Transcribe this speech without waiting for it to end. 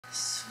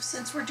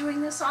Since we're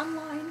doing this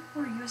online,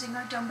 we're using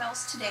our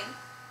dumbbells today.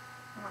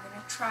 And we're going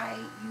to try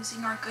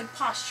using our good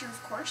posture,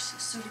 of course.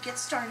 So to get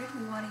started,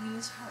 we want to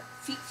use our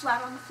feet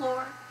flat on the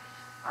floor,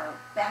 our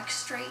back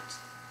straight,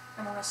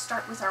 and we're going to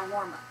start with our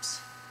warm-ups.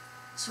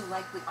 So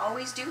like we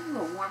always do,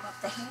 we'll warm up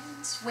the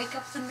hands, wake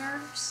up the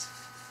nerves,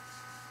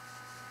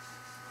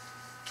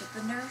 get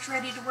the nerves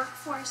ready to work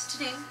for us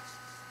today.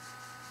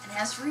 And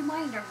as a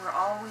reminder, we're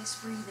always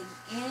breathing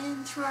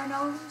in through our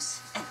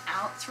nose and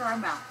out through our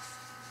mouth.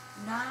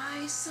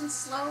 Nice and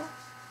slow.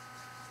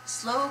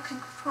 Slow,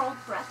 controlled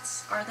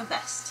breaths are the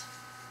best.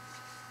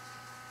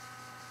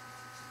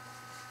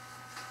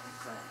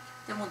 Good.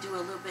 Then we'll do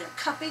a little bit of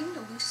cupping to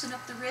loosen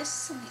up the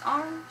wrists and the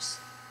arms.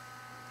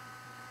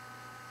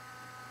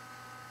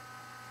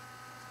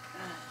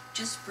 Good.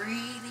 Just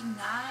breathing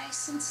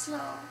nice and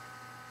slow.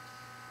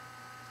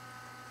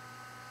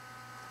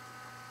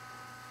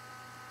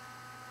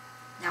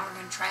 Now we're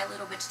going to try a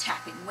little bit of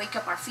tapping. Wake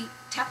up our feet,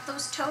 tap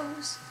those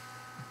toes.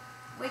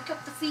 Wake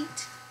up the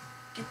feet.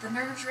 Get the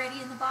nerves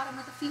ready in the bottom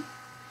of the feet.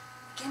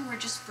 Again, we're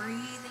just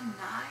breathing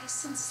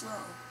nice and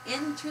slow.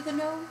 In through the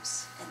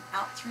nose and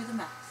out through the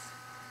mouth.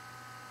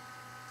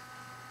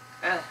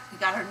 Good. We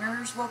got our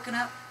nerves woken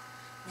up.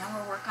 Now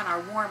we'll work on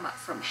our warm-up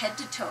from head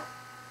to toe.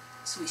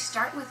 So we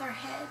start with our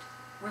head.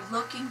 We're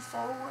looking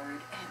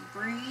forward and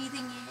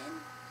breathing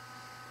in.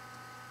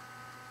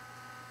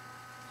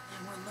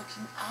 And we're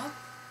looking up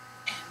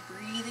and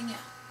breathing out.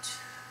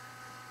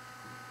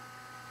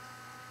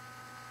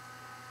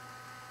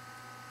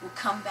 We'll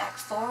come back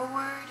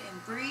forward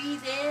and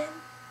breathe in.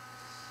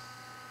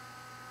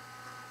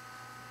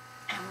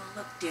 And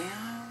we'll look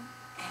down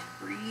and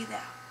breathe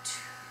out.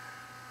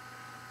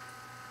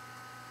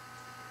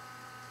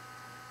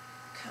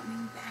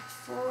 Coming back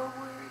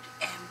forward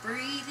and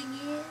breathing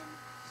in.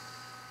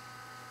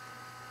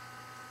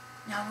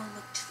 Now we'll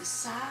look to the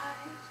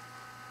side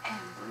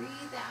and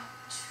breathe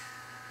out.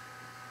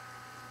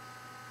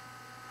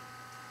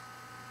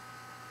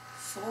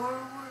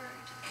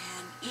 Forward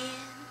and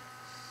in.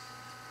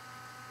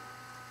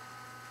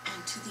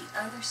 And to the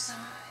other side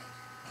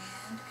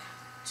and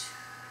out.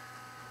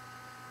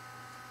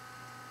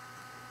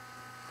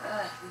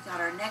 Good. We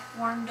got our neck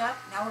warmed up.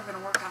 Now we're going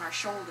to work on our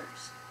shoulders.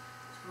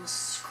 So we'll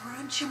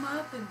scrunch them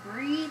up and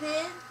breathe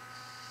in.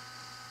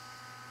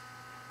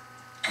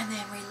 And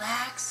then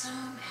relax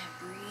them and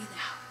breathe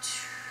out.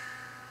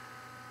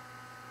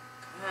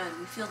 Good.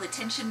 We feel the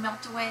tension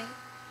melt away.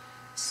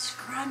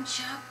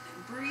 Scrunch up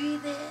and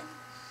breathe in.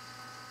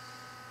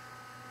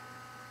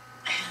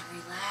 And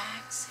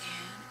relax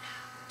and out.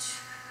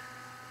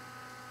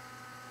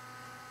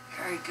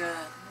 Very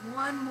good.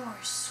 One more.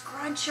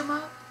 Scrunch them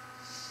up.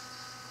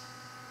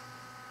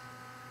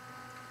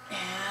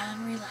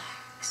 And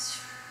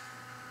relax.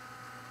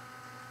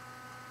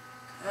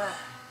 Good.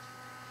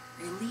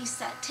 Release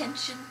that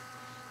tension.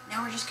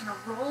 Now we're just going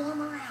to roll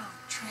them around.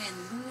 Try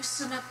and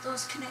loosen up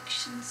those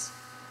connections.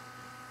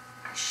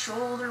 Our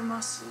shoulder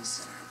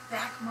muscles and our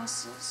back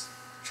muscles.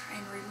 Try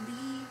and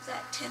relieve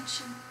that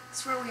tension.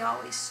 That's where we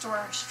always store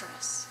our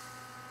stress.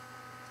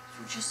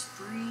 So we're just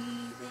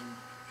breathing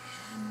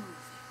and moving.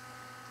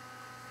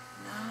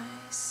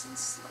 Nice and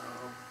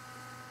slow.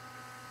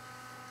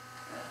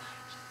 Good.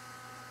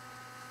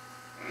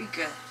 Very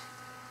good.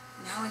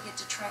 Now we get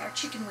to try our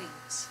chicken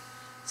wings.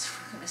 So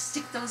we're going to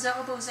stick those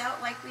elbows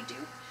out like we do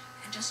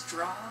and just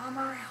draw them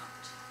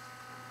around.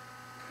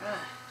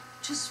 Good.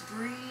 Just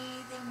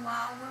breathing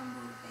while we're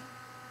moving.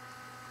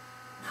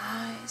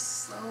 Nice,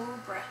 slow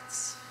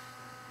breaths.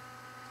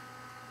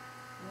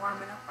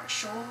 Warming up our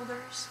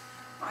shoulders,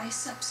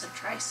 biceps and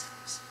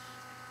triceps.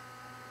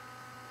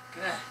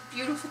 Good.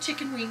 Beautiful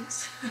chicken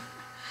wings.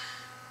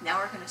 Now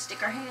we're going to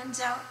stick our hands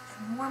out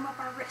and warm up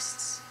our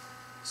wrists.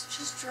 So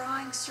just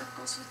drawing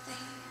circles with the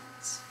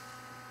hands.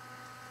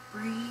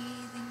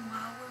 Breathing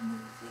while we're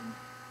moving.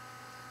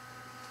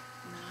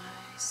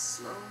 Nice,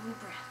 slow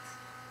breath.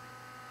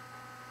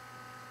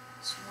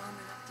 Just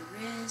warming up the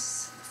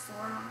wrists and the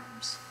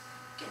forearms.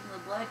 Getting the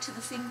blood to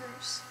the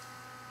fingers.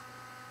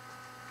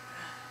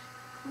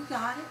 Good. We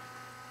got it.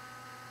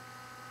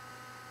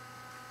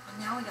 Well,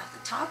 now we got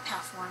the top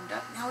half warmed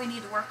up. Now we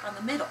need to work on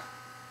the middle.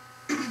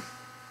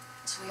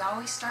 So we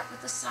always start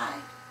with the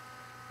side.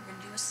 We're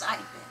going to do a side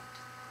bend.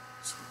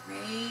 So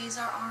raise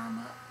our arm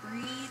up,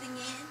 breathing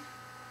in.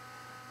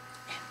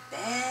 And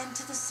bend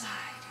to the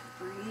side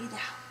and breathe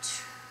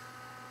out.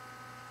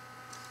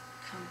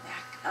 Come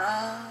back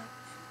up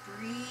and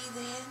breathe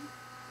in.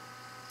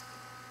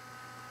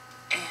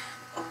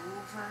 And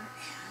over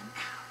and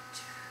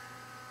out.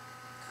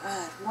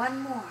 Good.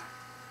 One more.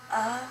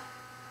 Up.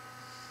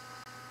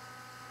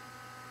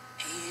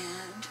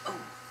 And over.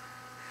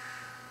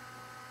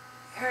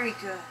 Very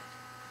good.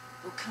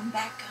 We'll come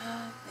back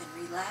up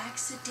and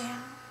relax it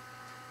down.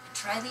 And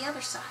try the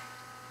other side.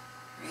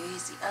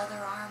 Raise the other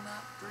arm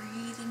up,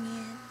 breathing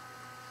in.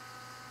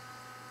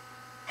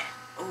 And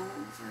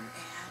over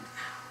and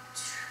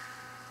out.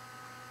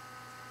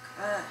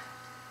 Good.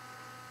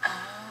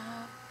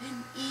 Up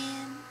and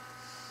in.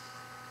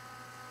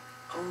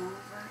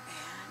 Over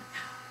and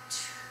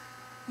out.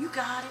 You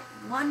got it.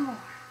 One more.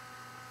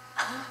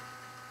 up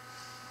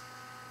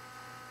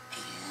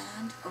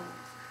and over.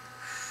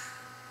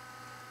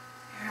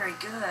 Very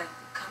good.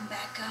 Come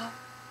back up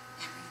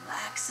and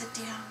relax it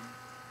down.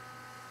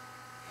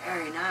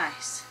 Very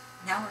nice.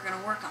 Now we're going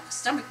to work on the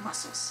stomach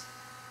muscles.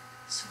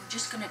 So we're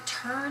just going to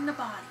turn the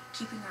body,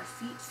 keeping our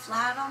feet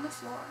flat on the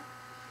floor,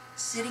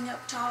 sitting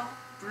up tall,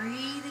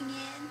 breathing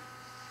in.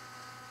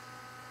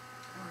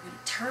 And we're going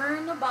to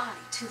turn the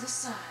body to the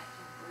side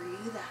and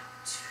breathe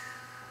out.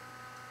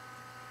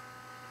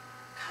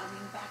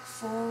 Coming back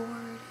forward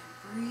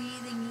and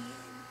breathing in.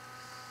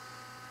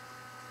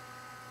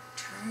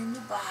 Turn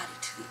the body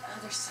to the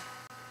other side,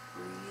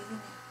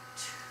 breathing out.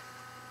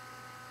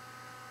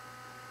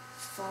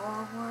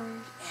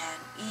 Forward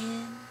and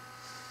in.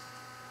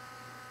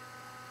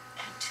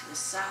 And to the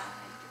side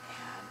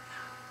and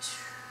out.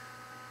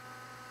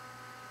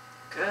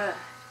 Good.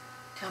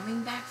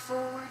 Coming back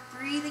forward,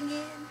 breathing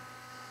in.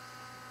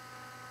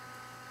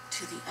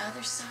 To the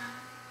other side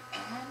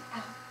and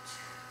out.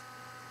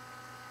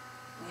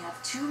 We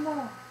have two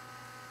more.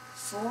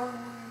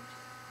 Forward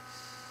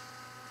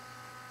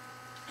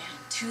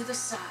and to the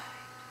side.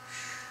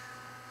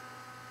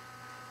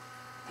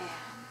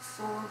 And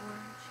forward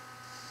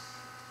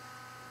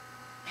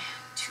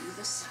and to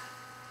the side.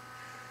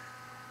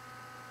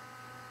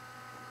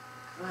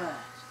 Good.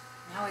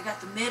 Now we got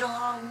the middle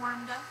all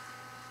warmed up.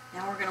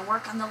 Now we're going to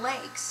work on the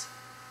legs.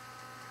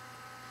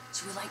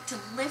 So we like to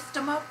lift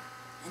them up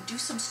and do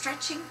some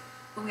stretching,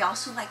 but we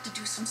also like to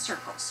do some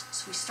circles.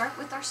 So we start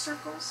with our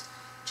circles,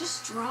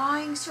 just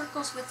drawing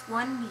circles with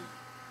one knee.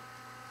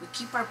 We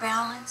keep our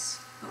balance,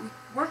 but we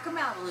work them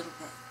out a little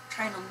bit,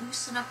 trying to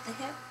loosen up the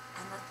hip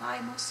and the thigh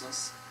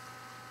muscles.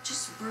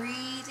 Just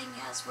breathing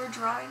as we're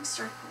drawing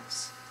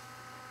circles.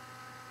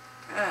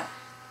 Good.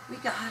 We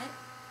got it.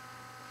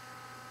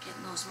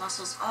 Getting those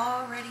muscles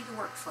all ready to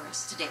work for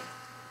us today.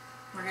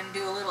 We're going to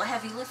do a little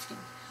heavy lifting.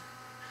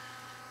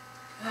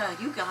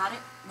 Good, you got it.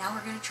 Now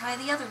we're going to try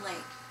the other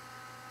leg.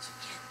 So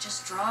again,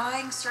 just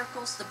drawing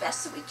circles the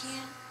best that we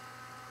can.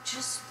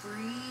 Just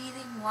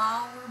breathing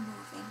while we're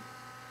moving.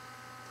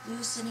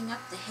 Loosening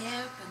up the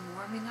hip and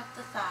warming up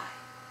the thigh.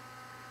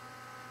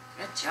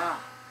 Good job.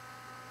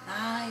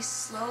 Nice,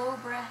 slow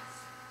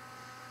breath.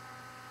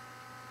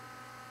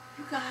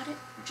 You got it.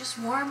 We're just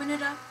warming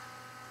it up.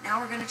 Now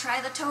we're going to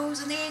try the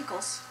toes and the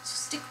ankles. So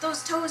stick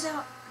those toes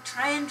out and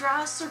try and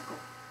draw a circle.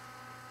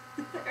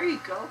 There you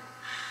go.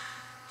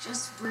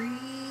 Just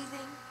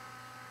breathing.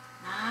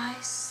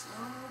 Nice,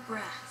 slow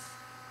breath.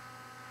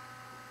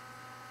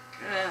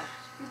 Good.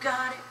 You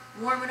got it.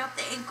 Warming up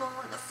the ankle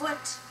and the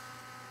foot.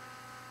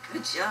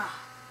 Good job.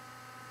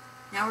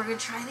 Now we're going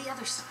to try the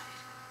other side.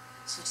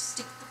 So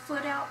stick the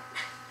foot out.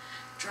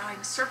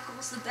 Drawing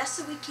circles the best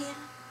that we can.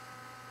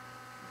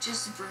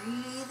 Just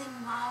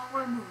breathing while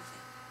we're moving.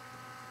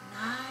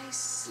 Nice,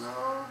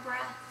 slow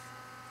breath.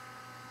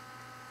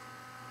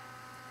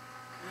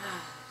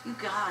 Good. You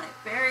got it.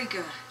 Very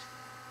good.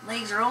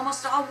 Legs are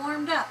almost all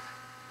warmed up.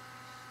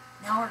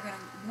 Now we're going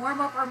to warm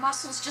up our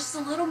muscles just a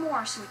little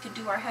more so we can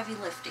do our heavy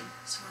lifting.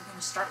 So we're going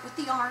to start with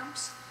the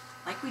arms.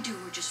 Like we do,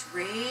 we're just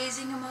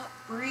raising them up,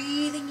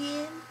 breathing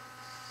in,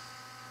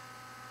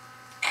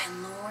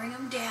 and lowering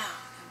them down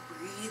and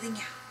breathing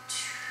out.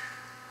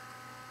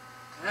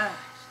 Good.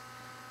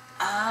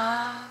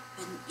 Up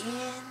and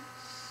in.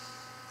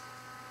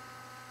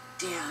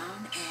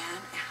 Down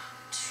and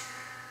out.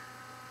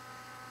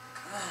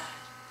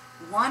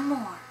 Good. One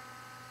more.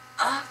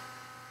 Up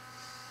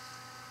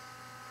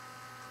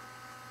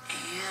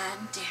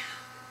and down.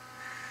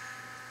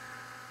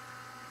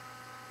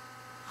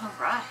 All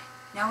right.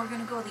 Now we're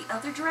going to go the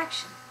other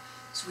direction.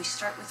 So we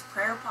start with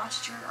prayer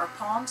posture, our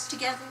palms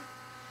together,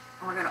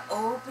 and we're going to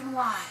open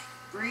wide.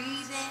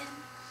 Breathe in,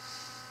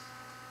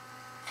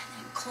 and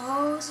then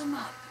close them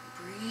up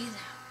and breathe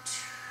out.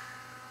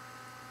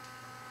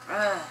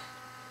 Good.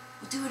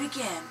 We'll do it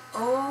again.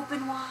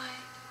 Open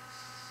wide.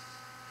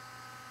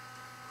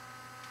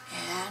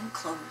 And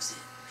close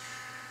it.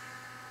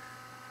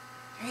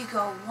 There you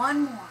go.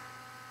 One more.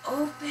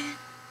 Open.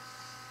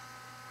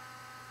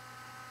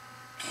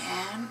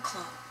 And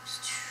close.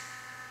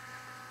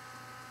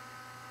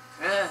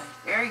 Good.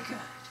 Very good.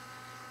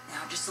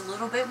 Now just a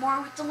little bit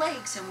more with the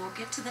legs and we'll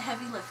get to the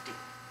heavy lifting.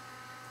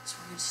 So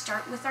we're going to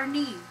start with our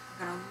knee.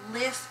 We're going to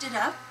lift it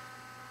up.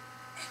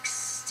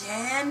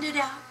 Extend it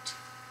out.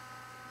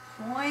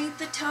 Point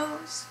the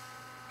toes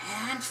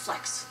and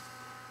flex it.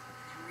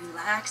 And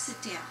relax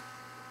it down.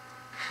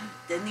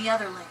 Then the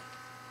other leg.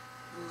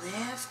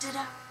 Lift it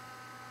up.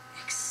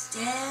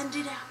 Extend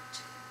it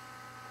out.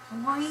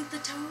 Point the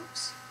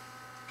toes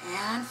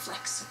and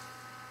flex it.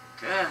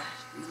 Good.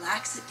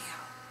 Relax it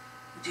down.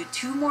 We'll do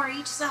two more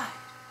each side.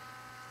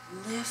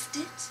 Lift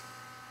it.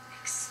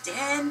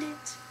 Extend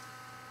it.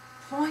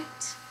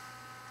 Point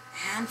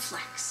and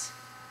flex.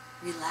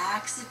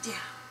 Relax it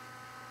down.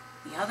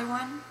 The other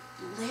one.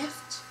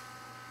 Lift,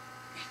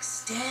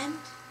 extend,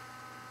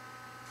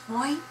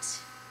 point,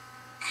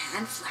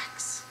 and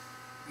flex.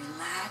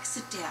 Relax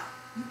it down.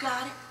 You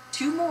got it.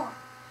 Two more.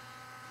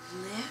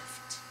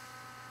 Lift,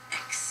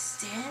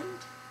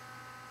 extend,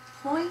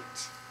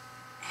 point,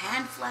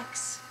 hand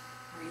flex,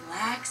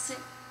 relax it.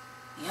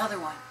 The other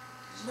one,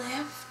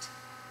 lift,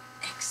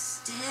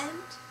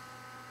 extend,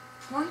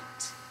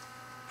 point,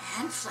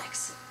 and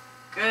flex it.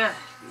 Good,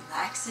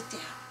 relax it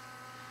down.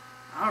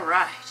 All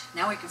right,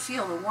 now we can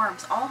feel the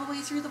warmth all the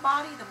way through the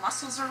body. The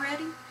muscles are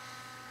ready.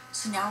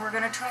 So now we're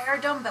gonna try our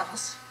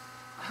dumbbells.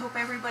 I hope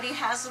everybody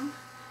has them.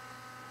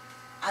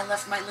 I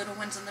left my little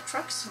ones in the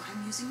truck, so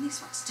I'm using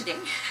these ones today.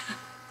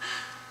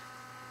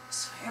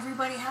 So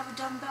everybody have a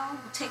dumbbell.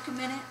 We'll take a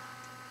minute.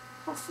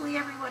 Hopefully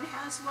everyone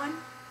has one.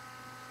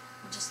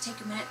 We'll just take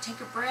a minute, take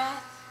a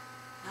breath.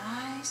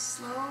 Nice,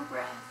 slow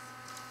breath.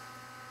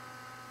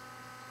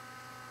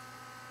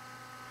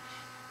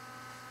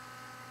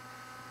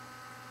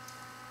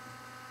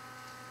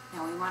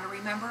 Now we want to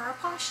remember our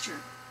posture.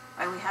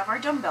 While we have our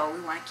dumbbell,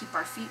 we want to keep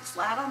our feet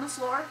flat on the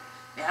floor.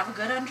 We have a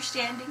good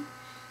understanding.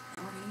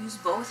 And we're going to use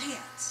both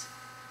hands.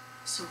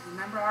 So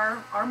remember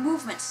our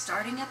movement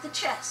starting at the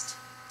chest.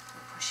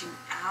 We're pushing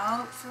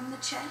out from the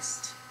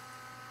chest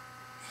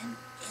and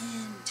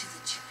into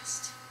the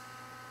chest.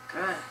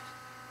 Good.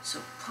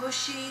 So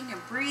pushing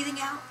and breathing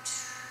out.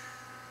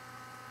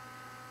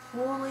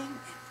 Pulling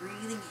and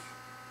breathing in.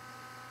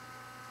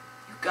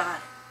 You got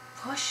it.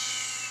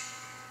 Push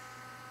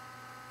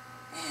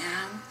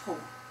and pull.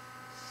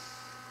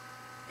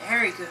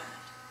 Very good.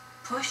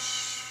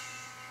 Push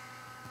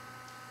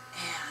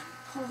and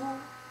pull.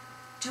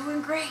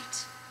 Doing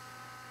great.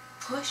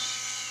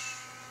 Push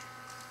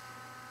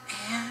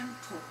and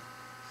pull.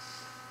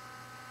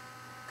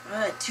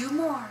 Good. 2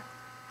 more.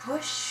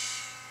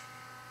 Push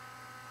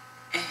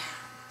and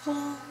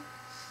pull.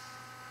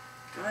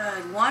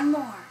 Good. 1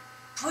 more.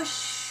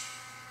 Push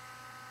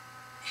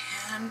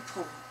and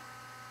pull.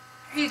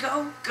 There you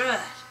go. Good.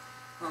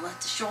 We'll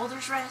let the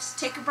shoulders rest.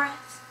 Take a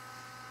breath.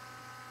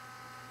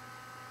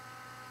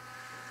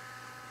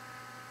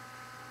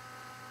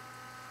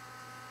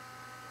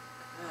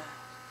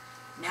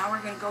 Now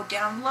we're going to go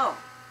down low.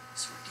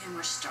 So again,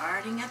 we're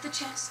starting at the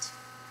chest,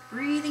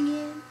 breathing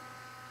in,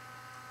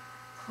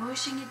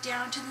 pushing it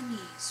down to the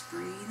knees,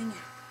 breathing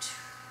out.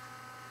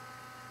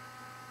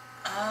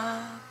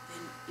 Up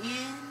and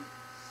in,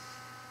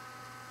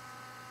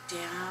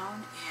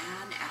 down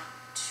and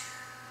out.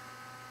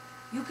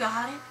 You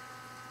got it.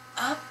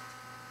 Up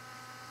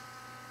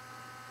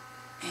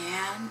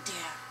and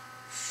down.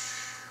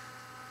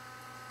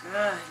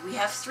 Good. We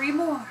have 3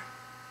 more.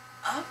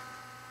 Up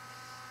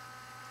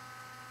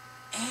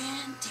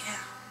and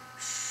down.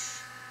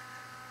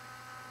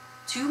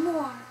 2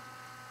 more.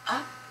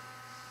 Up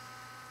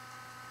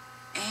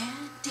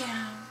and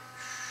down.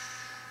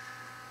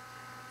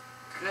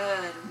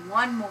 Good.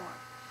 1 more.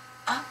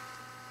 Up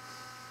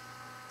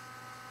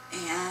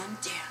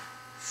and down.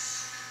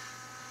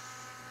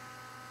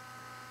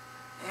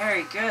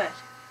 Very good.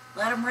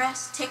 Let them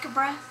rest. Take a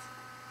breath.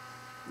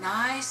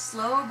 Nice,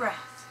 slow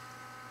breath.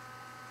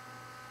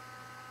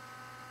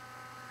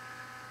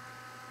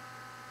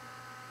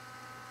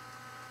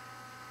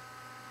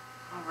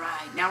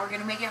 Now we're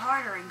going to make it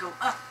harder and go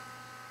up.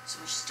 So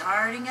we're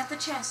starting at the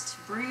chest,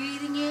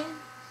 breathing in.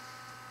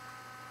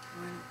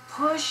 We're going to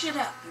push it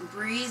up and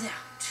breathe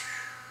out.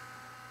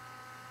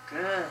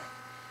 Good.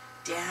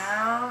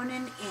 Down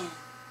and in.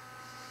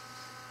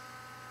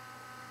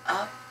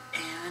 Up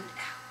and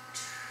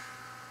out.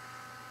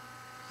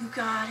 You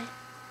got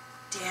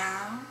it.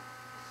 Down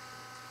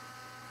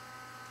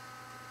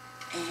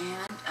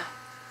and up.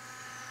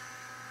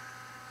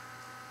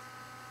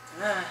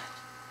 Good.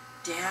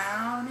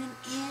 Down and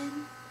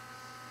in,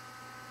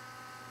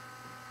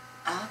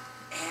 up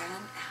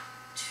and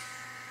out.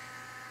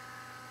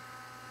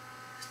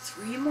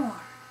 3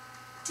 more.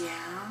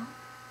 Down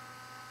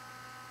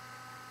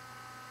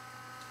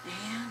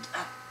and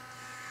up.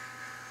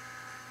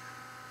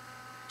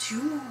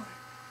 2 more.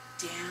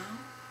 Down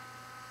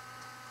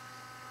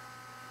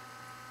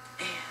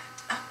and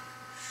up.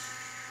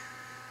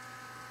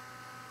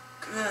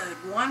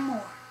 Good. 1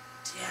 more.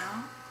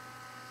 Down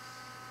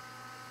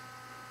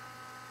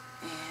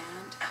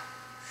and up.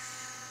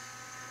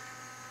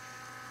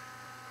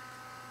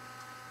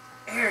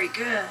 Very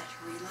good.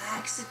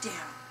 Relax it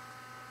down.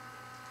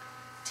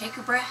 Take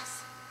a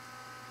breath.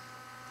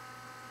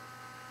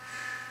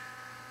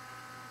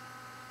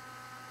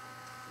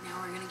 Now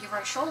we're going to give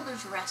our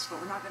shoulders a rest, but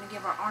we're not going to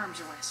give our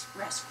arms a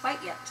rest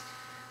quite yet.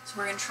 So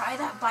we're going to try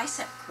that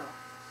bicep curl.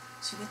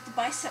 So with the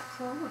bicep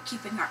curl, we're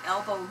keeping our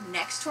elbow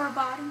next to our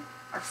body,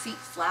 our feet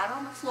flat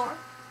on the floor,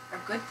 our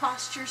good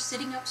posture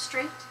sitting up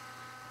straight.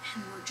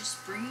 And we're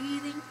just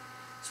breathing.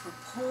 So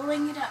we're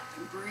pulling it up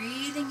and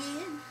breathing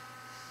in.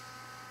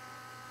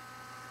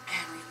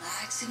 And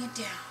relaxing it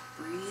down.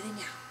 Breathing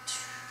out.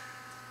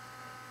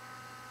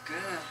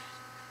 Good.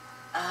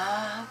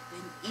 Up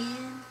and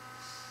in.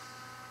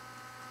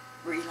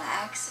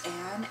 Relax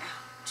and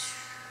out.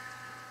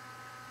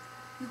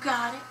 You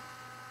got it.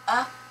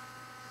 Up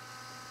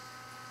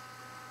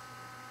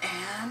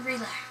and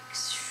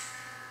relax.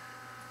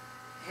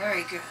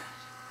 Very good.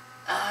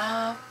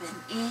 Up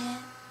and in.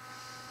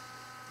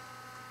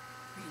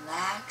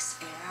 Relax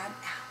and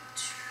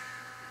out.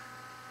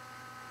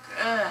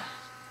 Good.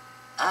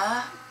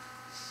 Up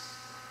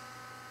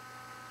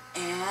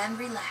and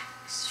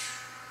relax.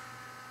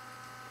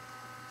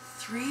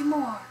 3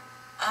 more.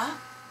 Up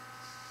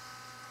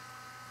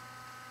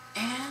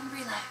and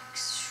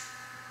relax.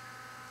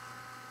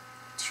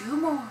 2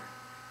 more.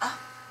 Up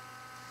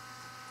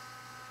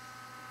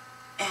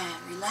and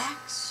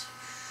relax.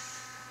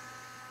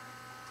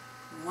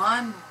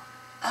 1 more.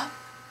 Up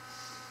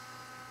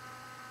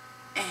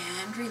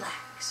and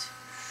relax.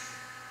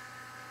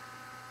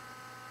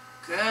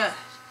 Good.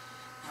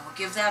 Now we'll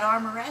give that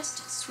arm a rest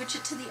and switch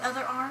it to the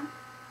other arm.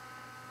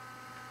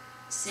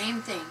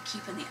 Same thing,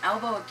 keeping the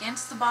elbow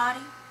against the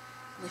body,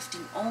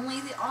 lifting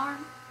only the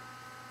arm,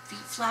 feet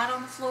flat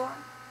on the floor,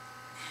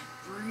 and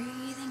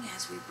breathing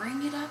as we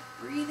bring it up,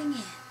 breathing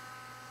in.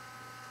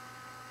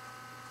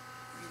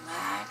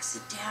 Relax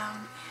it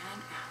down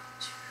and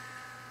out.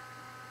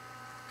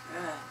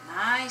 Good,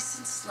 nice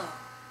and slow.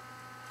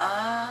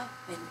 Up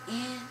and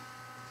in,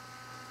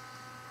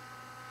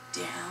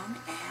 down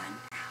and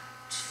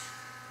out.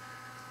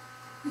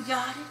 We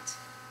got it.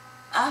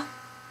 Up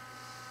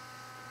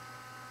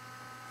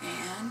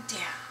and down.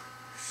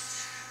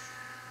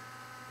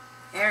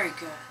 Very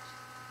good.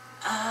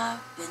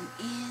 Up and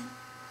in,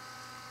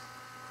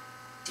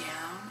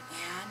 down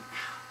and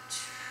out.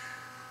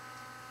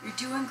 You're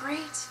doing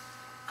great.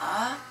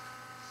 Up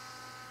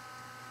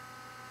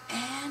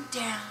and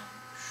down.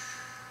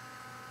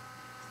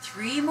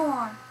 3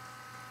 more.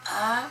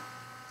 Up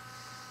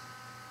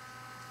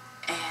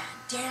and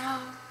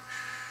down.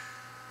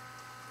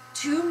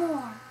 2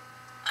 more.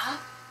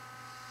 Up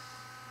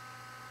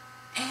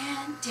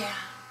and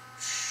down.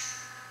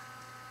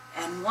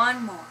 And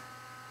 1 more.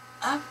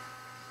 Up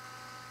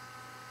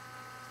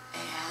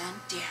and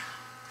down.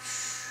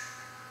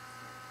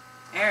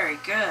 Very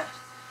good.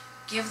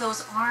 Give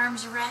those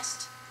arms a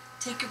rest.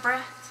 Take a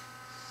breath.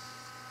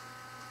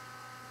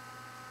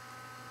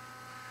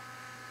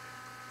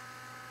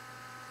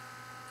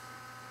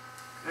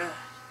 Good.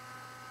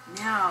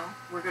 Now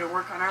we're going to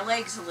work on our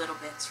legs a little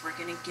bit. So we're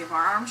going to give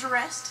our arms a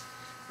rest.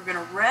 We're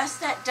going to rest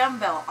that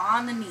dumbbell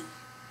on the knee.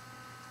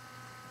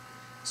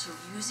 So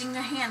using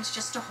the hands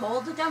just to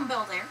hold the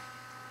dumbbell there,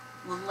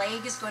 the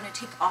leg is going to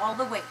take all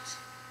the weight.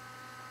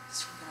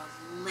 So we're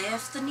going to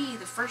lift the knee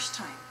the first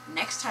time.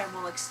 Next time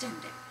we'll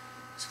extend it.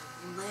 So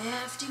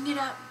lifting it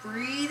up,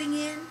 breathing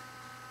in,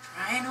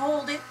 try and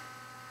hold it,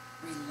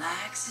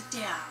 relax it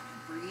down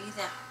and breathe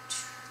out.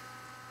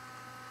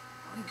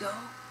 Here we go.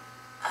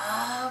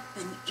 Up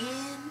and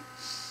in,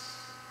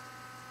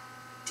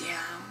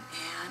 down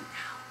and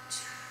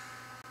out.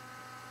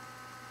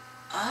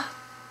 Up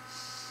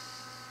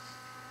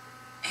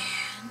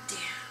and down.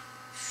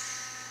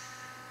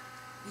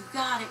 You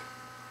got it.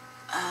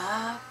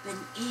 Up and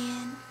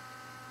in,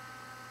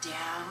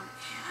 down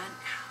and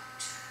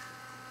out.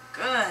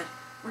 Good.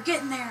 We're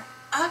getting there.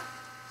 Up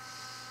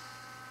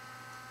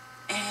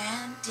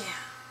and down.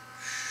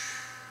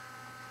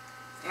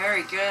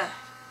 Very good.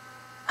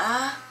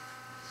 Up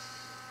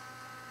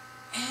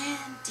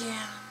and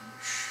down.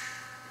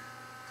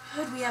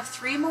 Good. We have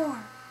 3 more.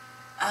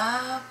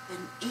 Up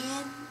and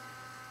in,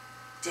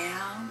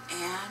 down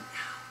and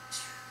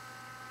out.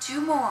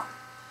 2 more.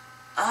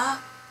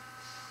 Up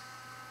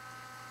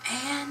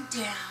and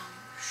down.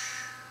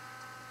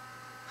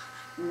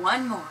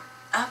 1 more.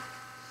 Up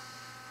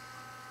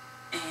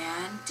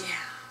and down.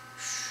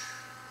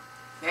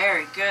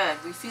 Very good.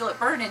 We feel it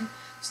burning.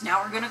 So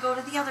now we're going to go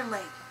to the other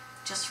leg.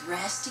 Just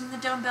resting the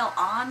dumbbell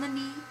on the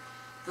knee.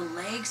 The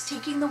legs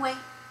taking the weight.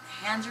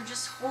 The hands are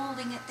just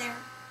holding it there.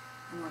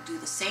 And we'll do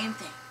the same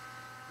thing.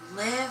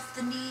 Lift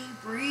the knee,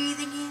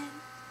 breathing in.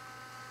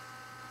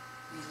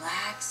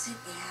 Relax it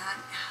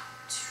and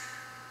out.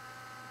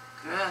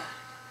 Good.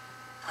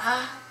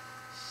 Up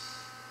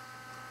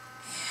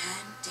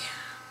and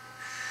down.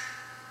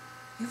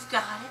 You've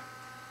got it.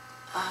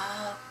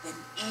 Up and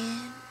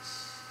in,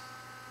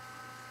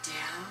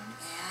 down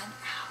and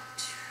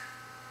out.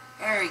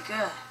 Very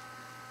good.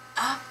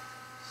 Up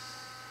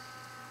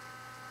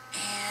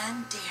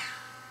and down.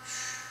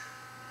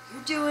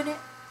 You're doing it.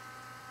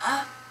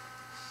 Up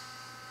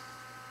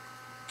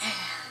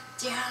and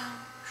down.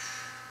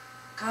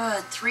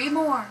 Good. 3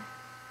 more.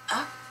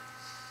 Up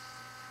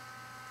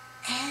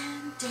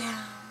and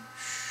down.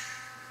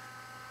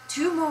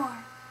 2 more.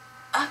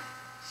 Up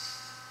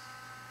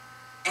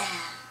and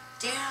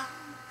down.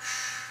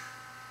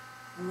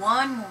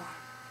 1 more.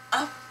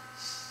 Up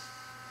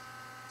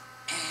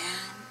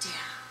and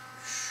down.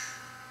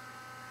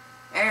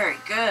 Very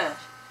good.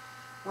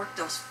 Work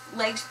those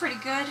legs pretty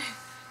good.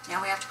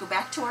 Now we have to go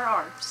back to our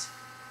arms.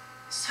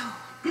 So,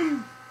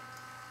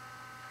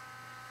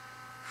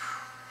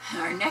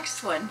 our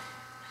next one.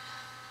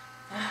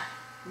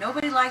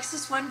 Nobody likes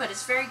this one, but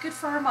it's very good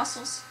for our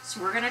muscles. So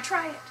we're going to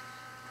try it.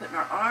 Putting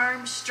our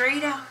arms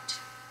straight out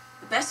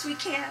the best we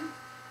can.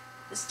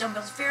 This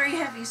dumbbell's very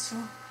heavy,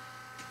 so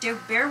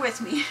bear with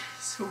me.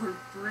 So we're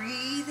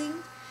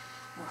breathing.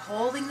 We're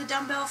holding the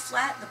dumbbell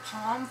flat, the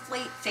palm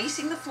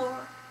facing the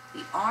floor,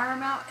 the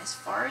arm out as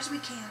far as we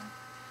can.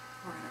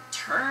 We're going to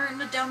turn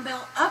the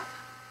dumbbell up,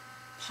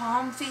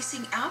 palm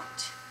facing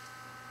out.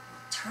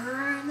 We'll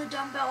turn the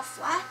dumbbell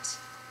flat,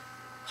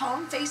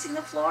 palm facing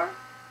the floor.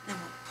 Then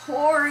we'll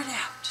pour it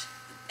out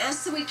the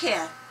best that we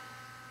can.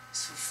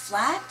 So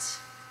flat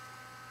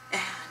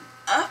and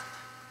up,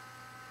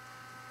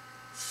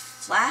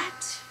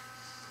 flat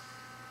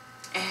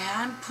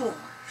and pour.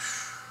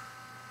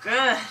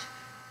 Good.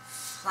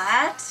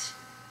 Flat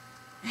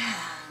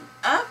and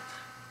up,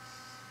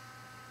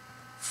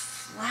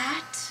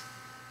 flat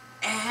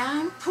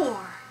and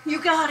pour.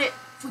 You got it.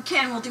 If we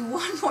can, we'll do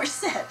one more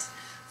set.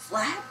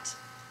 Flat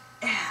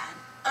and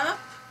up,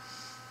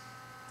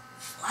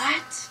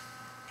 flat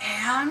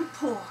and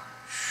pour.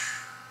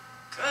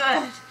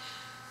 Good.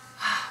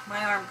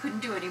 My arm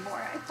couldn't do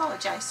anymore. I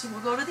apologize. So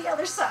we'll go to the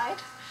other side.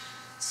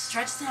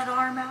 Stretch that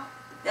arm out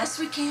the best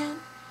we can.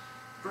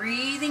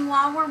 Breathing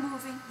while we're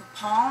moving. The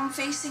palm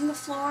facing the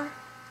floor.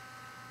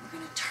 We're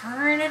going to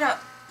turn it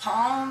up.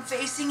 Palm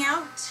facing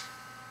out.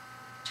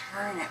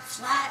 Turn it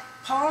flat.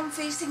 Palm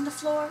facing the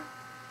floor.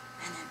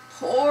 And then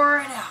pour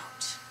it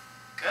out.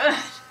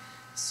 Good.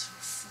 So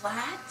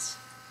flat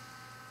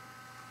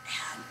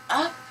and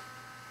up.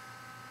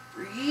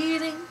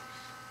 Breathing.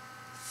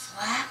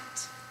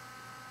 Flat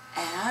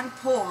and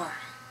pour.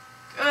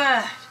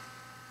 Good.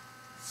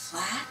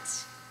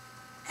 Flat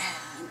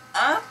and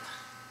up.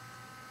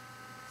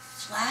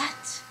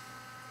 Flat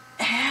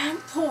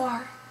and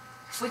pour.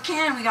 If we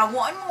can, we got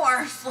one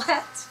more.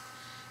 Flat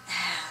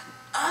and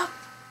up.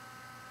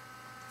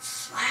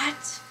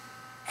 Flat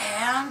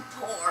and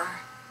pour.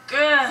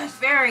 Good.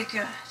 Very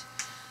good.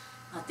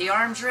 Let the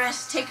arms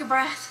rest. Take a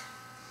breath.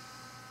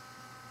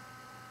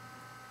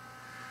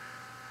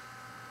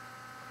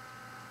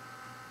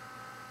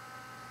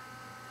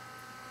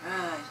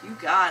 Good. You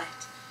got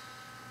it.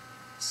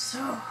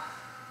 So,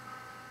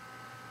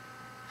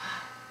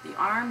 the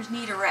arms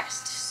need a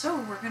rest. So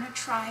we're going to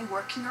try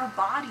working our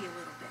body a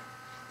little bit.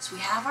 So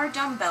we have our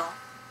dumbbell.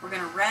 We're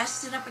going to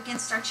rest it up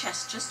against our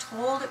chest. Just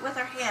hold it with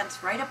our hands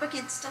right up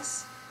against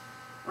us.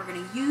 We're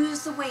going to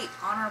use the weight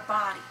on our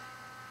body.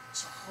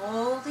 So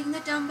holding the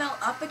dumbbell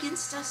up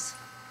against us.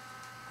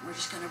 We're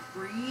just going to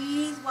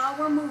breathe while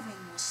we're moving.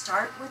 We'll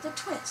start with a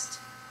twist.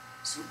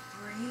 So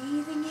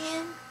breathing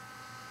in.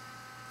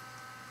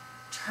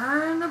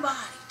 Turn the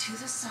body to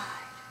the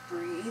side.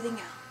 Breathing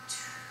out.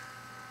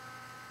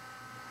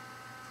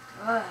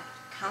 Good.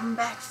 Come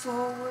back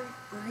forward.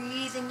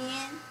 Breathing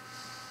in.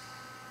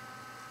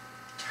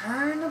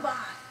 Turn the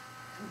body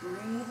and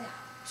breathe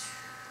out.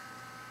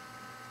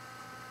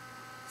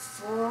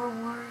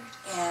 Forward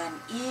and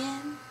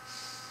in.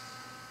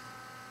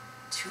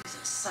 To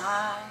the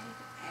side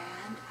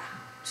and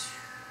out.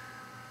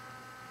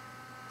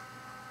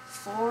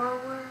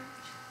 Forward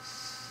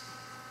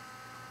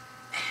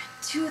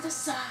and to the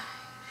side.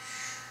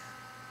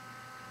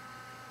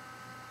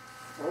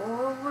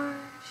 Forward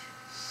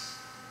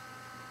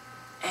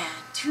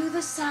and to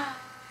the side.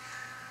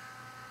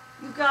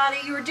 You got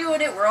it. You were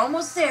doing it. We're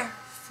almost there.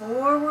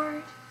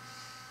 Forward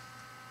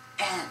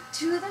and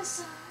to the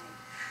side.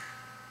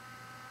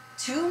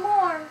 Two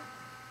more.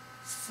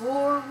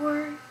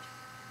 Forward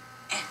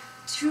and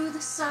to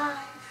the side.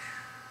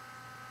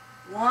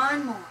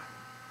 One more.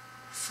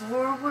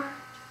 Forward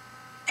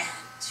and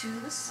to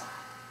the side.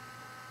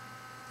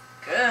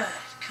 Good.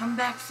 Come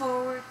back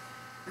forward.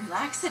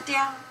 Relax it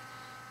down.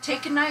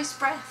 Take a nice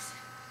breath.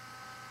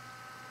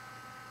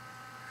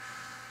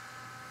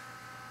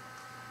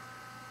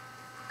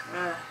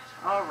 Good.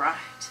 All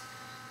right.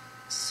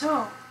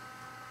 So,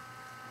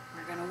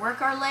 we're going to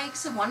work our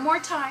legs one more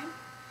time,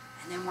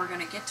 and then we're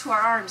going to get to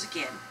our arms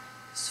again.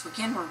 So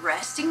again, we're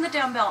resting the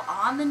dumbbell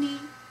on the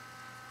knee.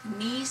 The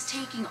knee's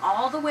taking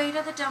all the weight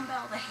of the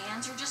dumbbell. The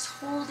hands are just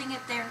holding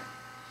it there.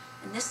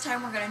 And this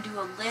time we're going to do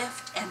a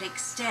lift and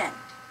extend.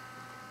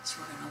 So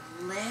we're going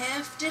to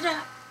lift it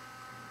up,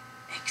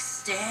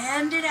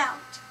 extend it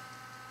out,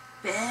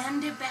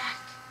 bend it back,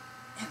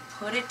 and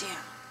put it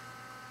down.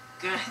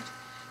 Good.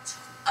 So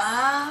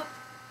up,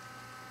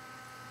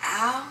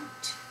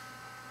 out,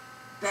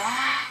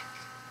 back,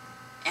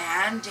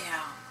 and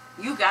down.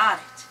 You got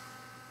it.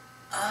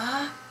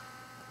 Up,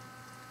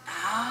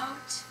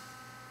 out,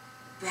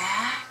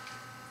 back,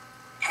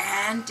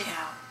 and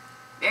down.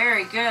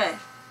 Very good.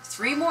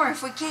 Three more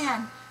if we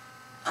can.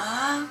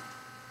 Up,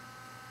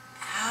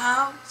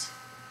 out,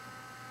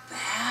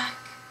 back,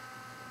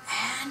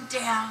 and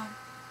down.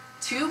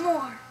 Two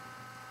more.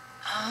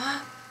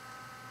 Up,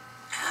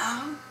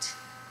 out,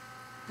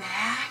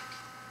 back,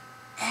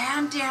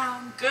 and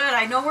down. Good.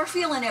 I know we're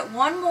feeling it.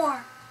 One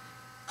more.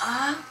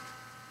 Up,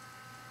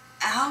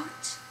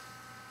 out,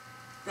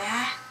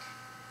 back,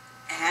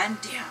 and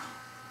down.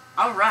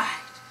 All right.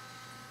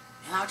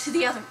 Now to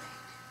the other leg.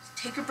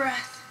 Take a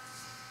breath.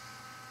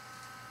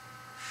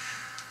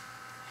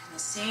 And the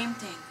same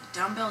thing. The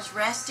dumbbell's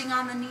resting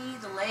on the knee.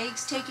 The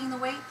legs taking the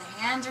weight. The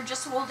hands are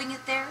just holding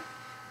it there.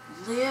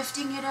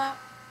 Lifting it up.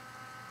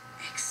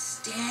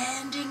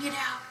 Extending it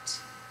out.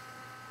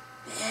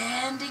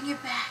 Bending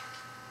it back.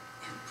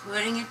 And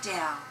putting it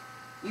down.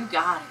 You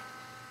got it.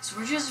 So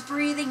we're just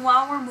breathing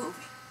while we're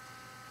moving.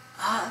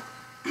 Up.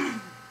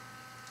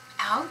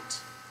 Out.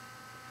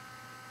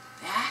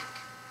 Back.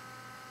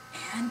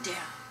 And down.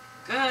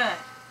 Good.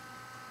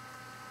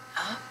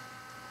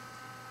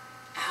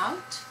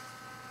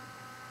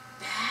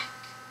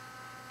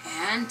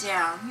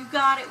 down. You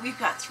got it. We've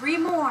got 3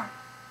 more.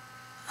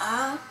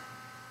 Up,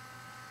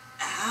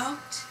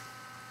 out,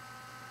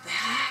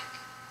 back,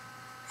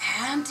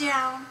 and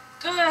down.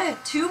 Good.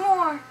 2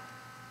 more.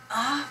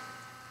 Up,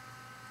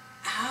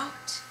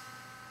 out,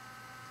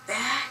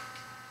 back,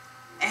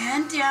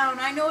 and down.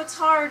 I know it's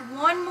hard.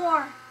 1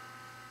 more.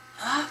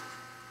 Up,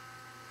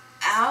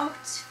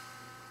 out,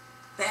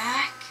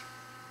 back,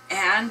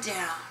 and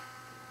down.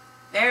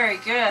 Very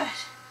good.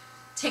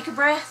 Take a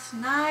breath.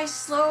 Nice,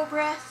 slow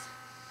breath.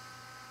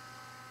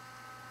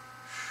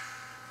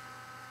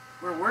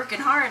 We're working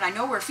hard. I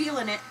know we're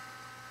feeling it.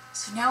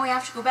 So now we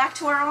have to go back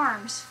to our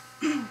arms.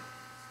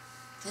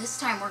 This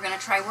time we're going to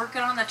try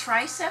working on the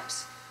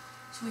triceps.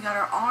 So we got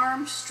our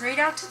arms straight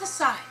out to the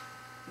side.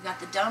 We got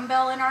the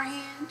dumbbell in our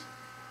hand.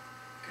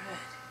 Good.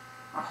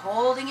 We're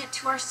holding it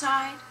to our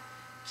side,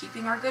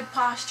 keeping our good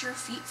posture,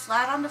 feet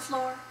flat on the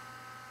floor.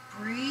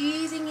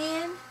 Breathing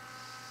in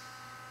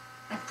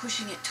and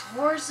pushing it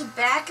towards the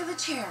back of the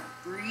chair.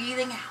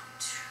 Breathing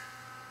out.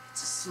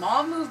 It's a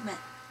small movement.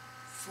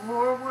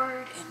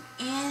 Forward and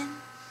in,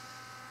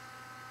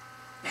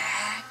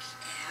 back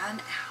and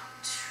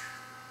out.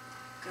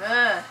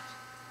 Good.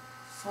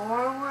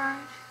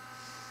 Forward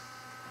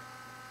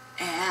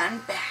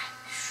and back.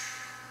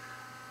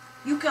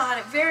 You got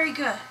it. Very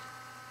good.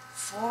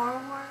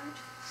 Forward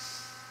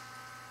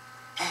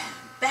and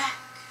back.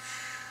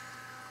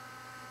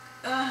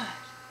 Good.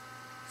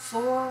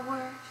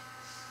 Forward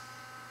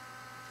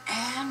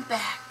and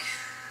back.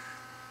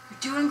 You're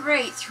doing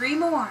great. 3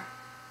 more.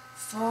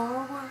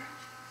 Forward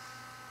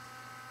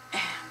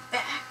and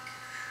back.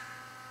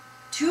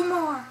 2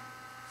 more.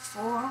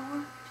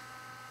 Forward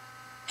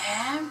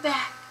and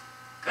back.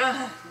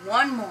 Good.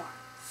 1 more.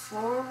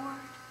 Forward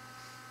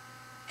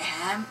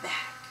and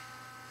back.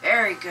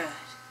 Very good.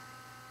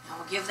 Now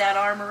we'll give that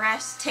arm a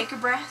rest. Take a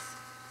breath.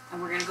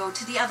 And we're going to go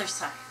to the other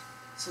side.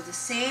 So the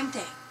same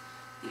thing.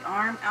 The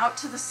arm out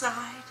to the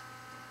side.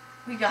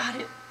 We got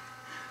it.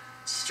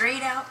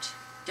 Straight out.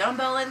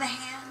 Dumbbell in the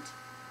hand.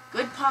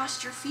 Good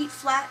posture. Feet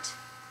flat.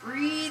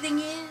 Breathing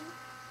in.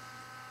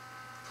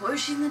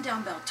 Pushing the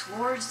dumbbell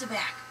towards the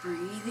back.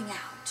 Breathing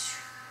out.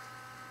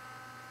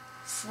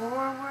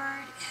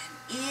 Forward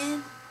and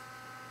in.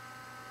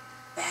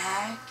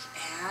 Back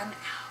and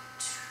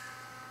out.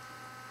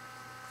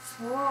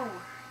 Forward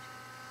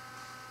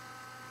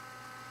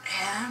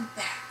and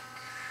back.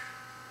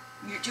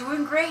 You're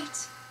doing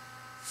great.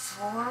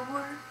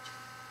 Forward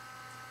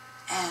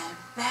and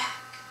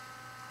back.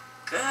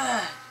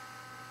 Good.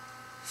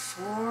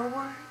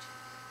 Forward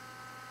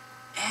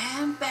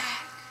and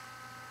back.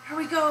 Here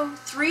we go.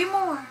 3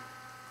 more.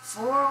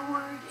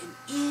 Forward and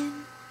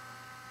in.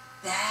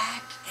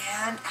 Back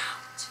and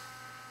out.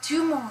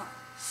 2 more.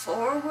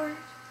 Forward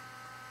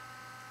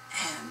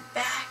and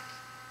back.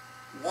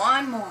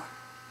 1 more.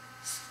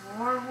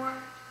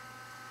 Forward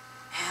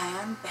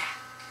and back.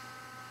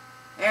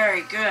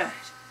 Very good.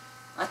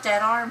 Let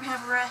that arm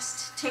have a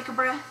rest. Take a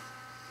breath.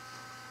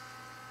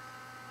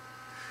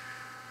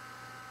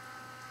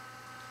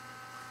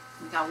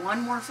 We got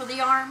 1 more for the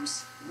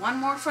arms, 1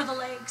 more for the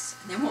legs,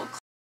 and then we'll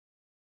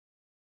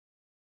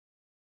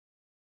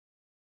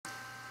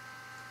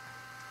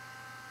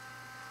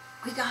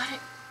we got it.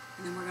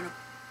 And then we're going to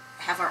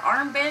have our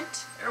arm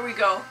bent. There we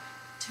go.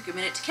 Took a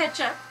minute to catch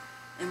up.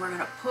 And we're going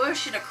to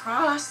push it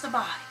across the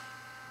body.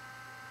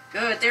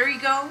 Good. There you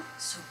go.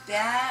 So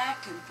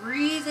back and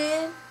breathe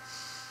in.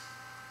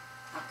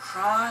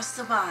 Across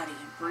the body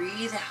and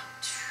breathe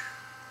out.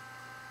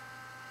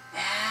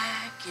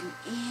 Back and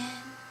in.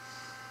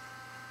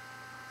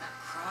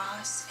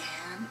 Across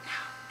and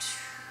out.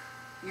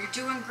 You're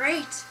doing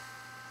great.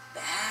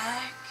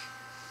 Back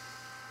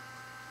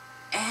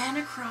and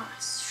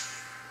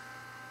across.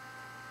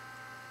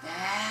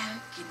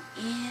 Back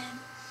and in.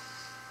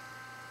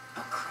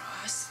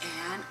 Across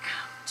and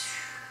out.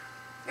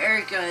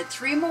 Very good.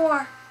 3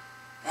 more.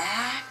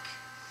 Back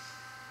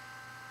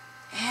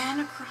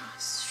and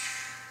across.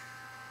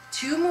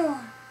 2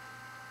 more.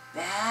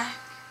 Back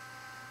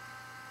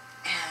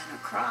and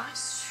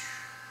across.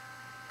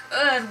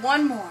 Good.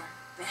 1 more.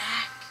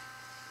 Back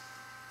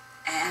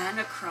and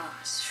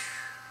across.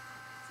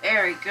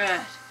 Very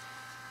good.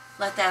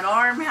 Let that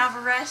arm have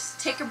a rest.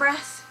 Take a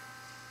breath.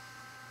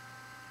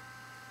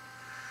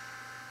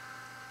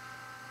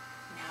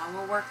 Now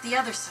we'll work the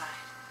other side.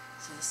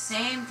 So the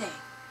same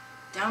thing.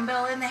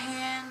 Dumbbell in the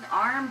hand,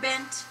 arm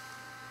bent,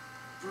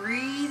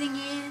 breathing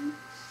in,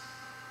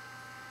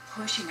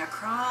 pushing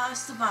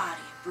across the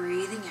body,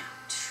 breathing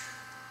out.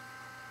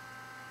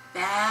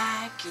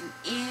 Back and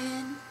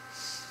in,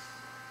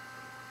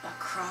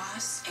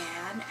 across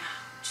and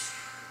out.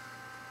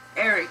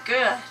 Very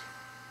good.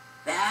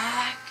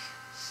 Back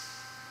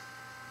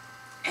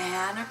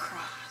and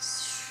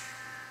across.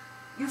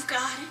 You've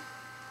got it.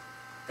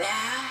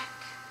 Back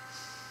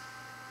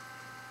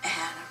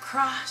and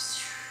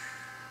across.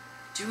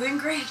 Doing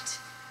great.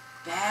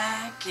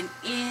 Back and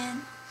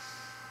in,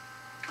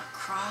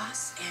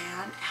 across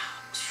and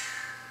out.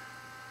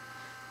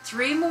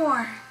 3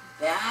 more.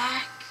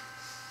 Back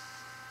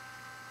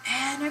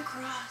and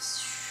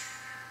across.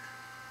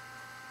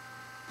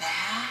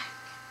 back,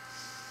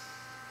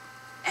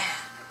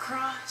 and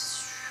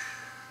across.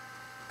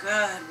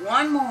 Good.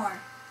 One more.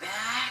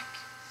 Back,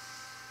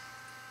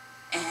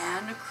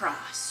 and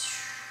across.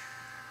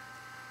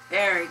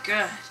 Very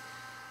good.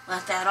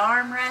 Let that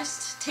arm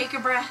rest. Take a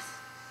breath.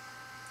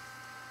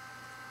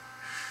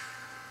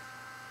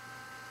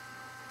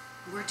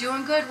 We're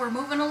doing good. We're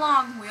moving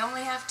along. We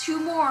only have 2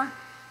 more,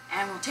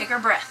 and we'll take our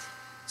breath.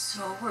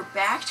 So we're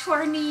back to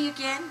our knee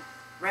again,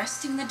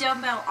 resting the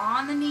dumbbell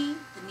on the knee.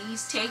 The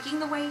knee's taking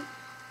the weight.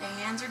 The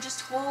hands are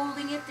just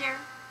holding it there,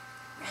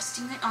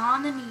 resting it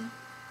on the knee.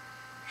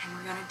 And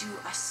we're going to do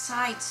a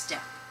side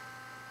step.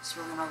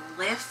 So we're going to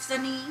lift the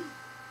knee,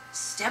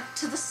 step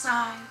to the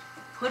side,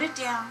 and put it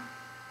down,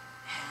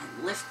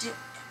 and lift it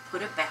and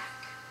put it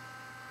back.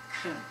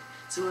 Good.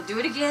 So we'll do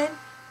it again.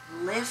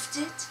 Lift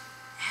it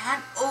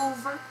and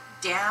over,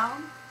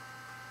 down,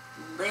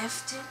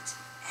 lift it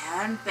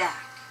and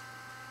back.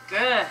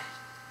 Good.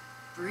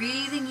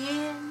 Breathing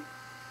in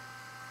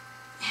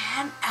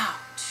and out.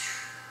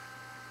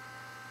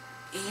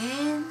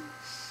 In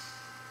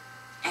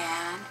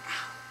and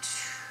out.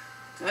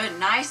 Good.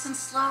 Nice and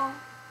slow.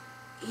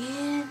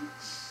 In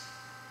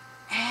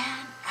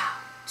and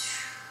out.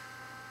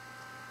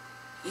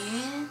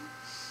 In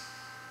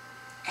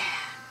and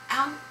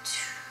out.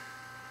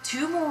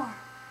 2 more.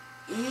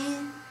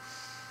 In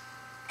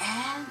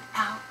and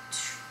out.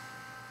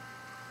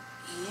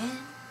 In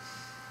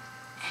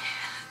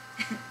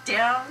and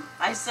down.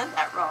 I said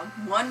that wrong.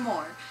 1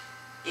 more.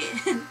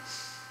 In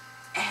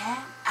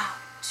and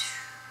out.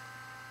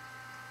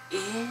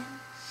 In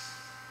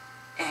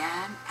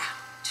and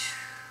out.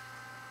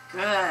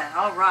 Good.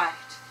 All right.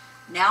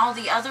 Now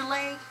the other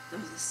leg, do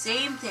the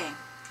same thing.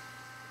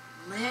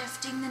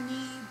 Lifting the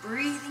knee,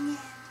 breathing in,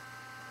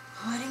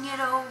 putting it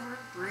over,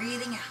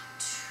 breathing out.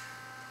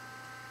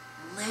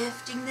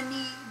 Lifting the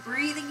knee,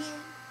 breathing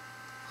in,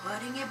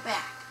 putting it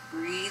back,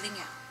 breathing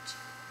out.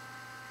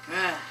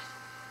 Good.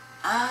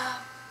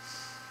 Up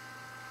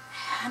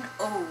and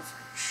over.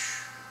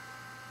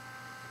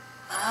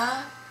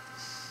 Up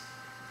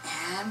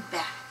and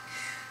back.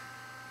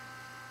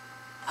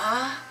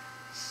 Up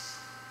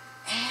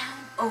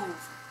and over.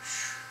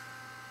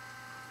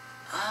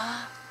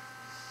 Up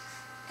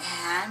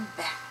and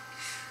back.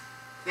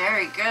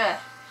 Very good.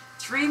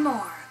 3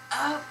 more.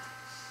 Up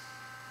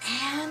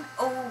and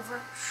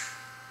over.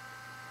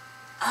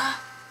 Up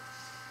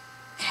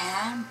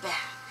and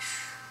back.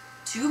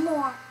 2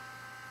 more.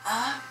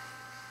 Up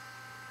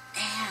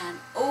and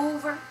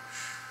over.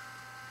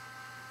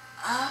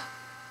 Up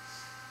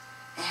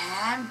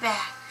and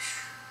back.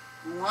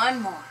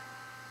 1 more.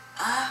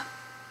 Up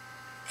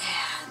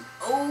and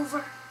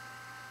over.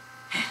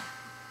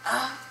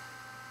 Up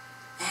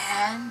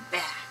and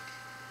back.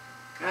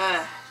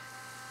 Good.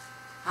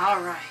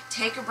 All right.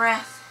 Take a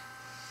breath.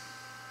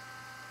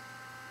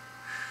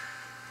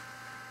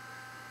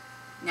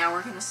 Now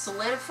we're going to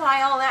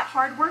solidify all that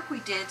hard work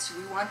we did, so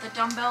we want the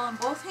dumbbell in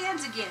both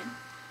hands again.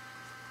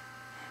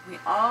 And we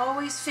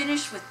always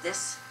finish with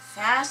this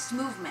fast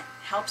movement.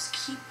 Helps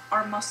keep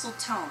our muscle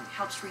tone,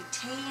 helps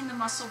retain the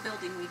muscle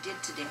building we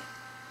did today.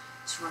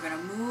 So we're going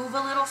to move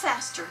a little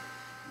faster.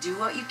 Do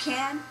what you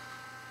can.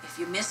 If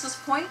you miss this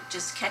point,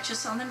 just catch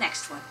us on the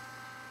next one.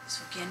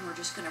 So again, we're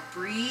just going to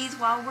breathe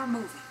while we're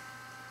moving.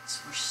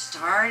 So we're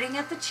starting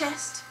at the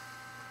chest,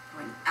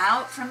 going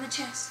out from the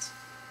chest,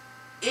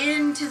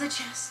 into the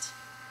chest,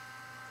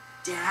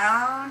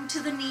 down to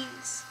the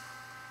knees,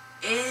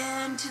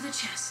 into the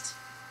chest,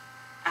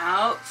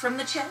 out from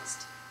the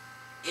chest,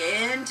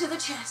 into the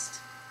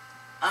chest,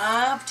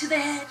 up to the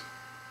head,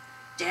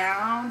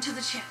 down to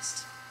the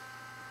chest,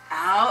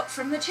 out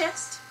from the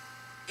chest,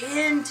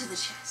 into the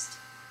chest,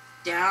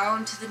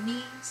 down to the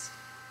knees,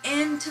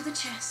 into the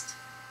chest,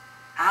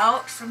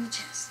 out from the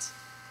chest,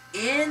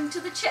 into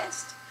the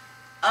chest,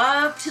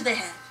 up to the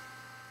head,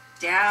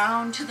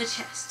 down to the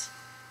chest.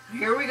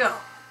 Here we go.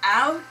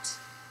 Out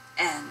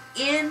and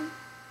in,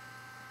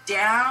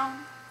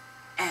 down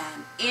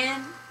and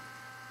in,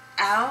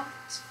 out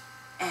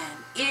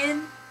and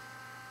in,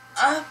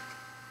 up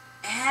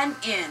and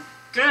in.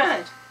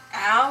 Good.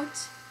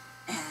 Out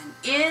and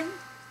in,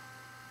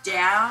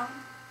 down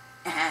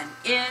and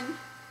in,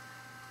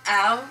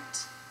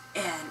 out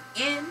and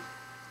in,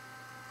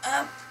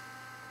 up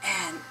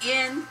and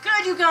in.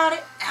 Good, you got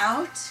it.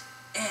 Out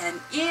and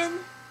in,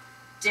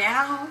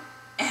 down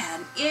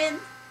and in,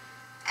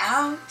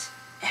 out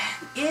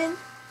and in,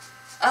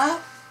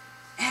 up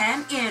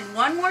and in.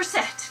 1 more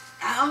set.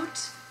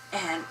 Out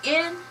and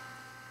in,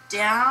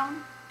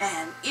 down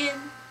and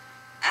in,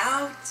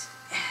 out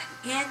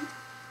and in,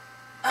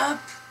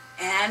 up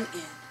and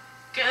in.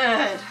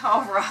 Good.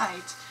 All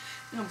right.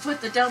 I'm going to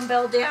put the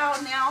dumbbell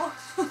down now.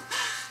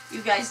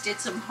 You guys did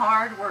some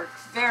hard work.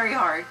 Very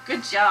hard.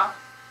 Good job.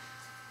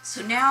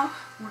 So now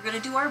we're going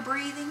to do our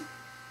breathing.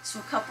 So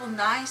a couple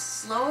nice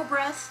slow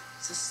breaths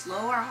to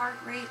slow our heart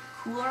rate,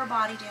 cool our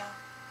body down.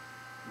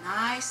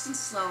 Nice and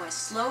slow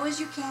as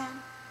you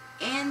can.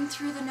 In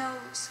through the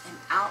nose and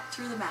out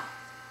through the mouth.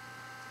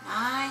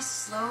 Nice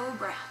slow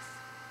breath.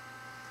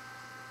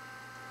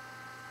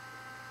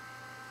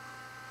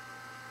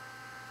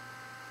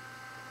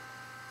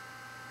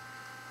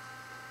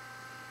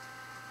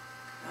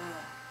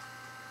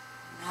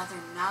 Another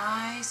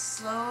nice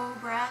slow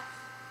breath.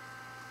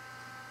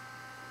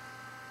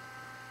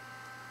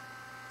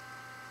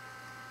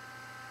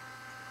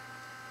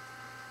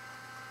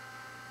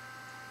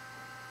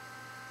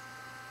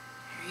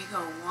 There you go.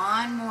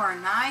 One more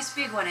nice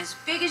big one, as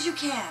big as you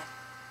can.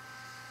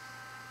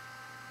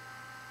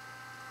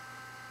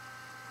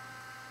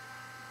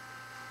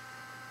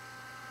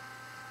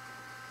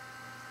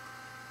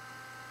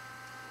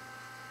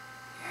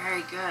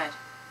 Very good.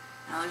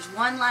 Now there's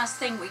one last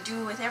thing we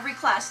do with every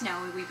class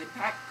now. We've been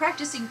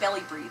practicing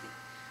belly breathing.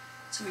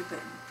 So we've been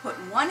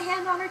putting one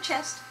hand on our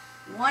chest,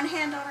 one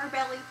hand on our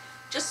belly,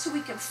 just so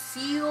we can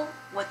feel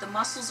what the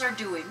muscles are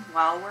doing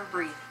while we're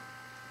breathing.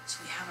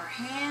 So we have our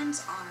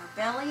hands on our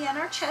belly and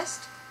our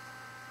chest,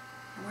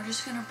 and we're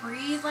just going to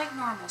breathe like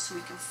normal so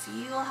we can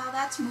feel how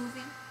that's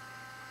moving.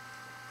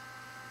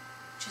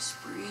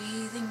 Just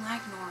breathing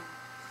like normal.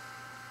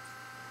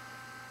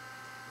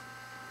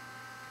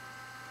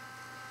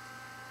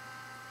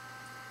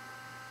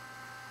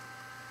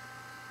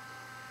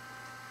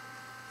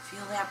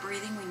 Feel that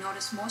breathing. We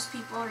notice most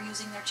people are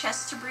using their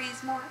chest to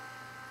breathe more.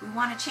 We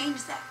want to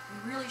change that.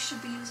 We really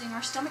should be using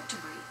our stomach to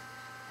breathe.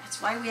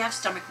 That's why we have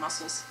stomach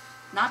muscles.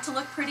 Not to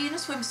look pretty in a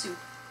swimsuit,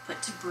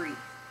 but to breathe.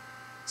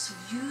 So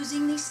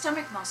using these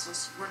stomach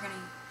muscles, we're going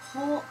to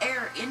pull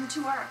air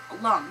into our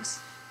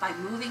lungs by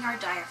moving our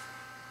diaphragm.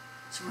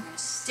 So we're going to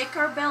stick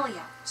our belly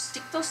out,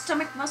 stick those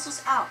stomach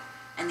muscles out,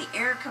 and the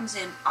air comes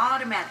in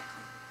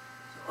automatically.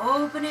 So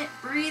open it,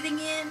 breathing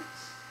in.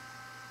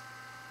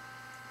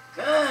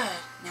 Good.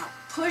 Now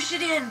push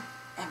it in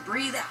and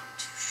breathe out.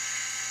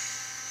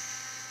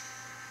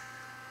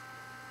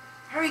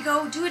 There we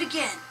go. Do it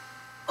again.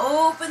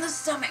 Open the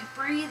stomach,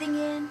 breathing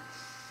in.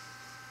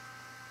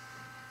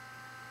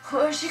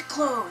 Push it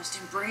closed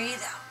and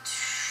breathe out.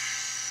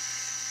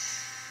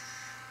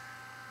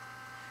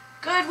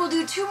 Good. We'll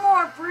do two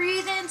more.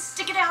 Breathe in,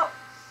 stick it out.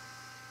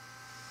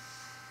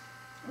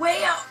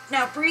 Way out.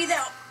 Now breathe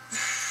out.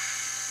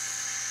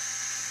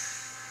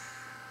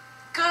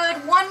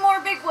 Good. One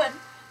more big one.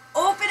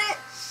 Open it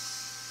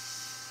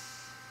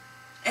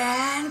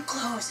and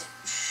close it.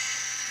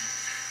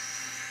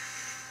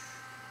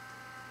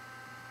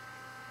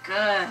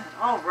 Good.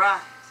 All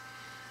right.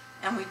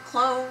 And we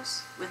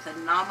close with a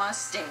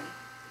namaste.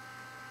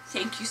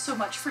 Thank you so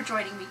much for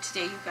joining me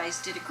today. You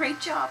guys did a great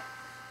job.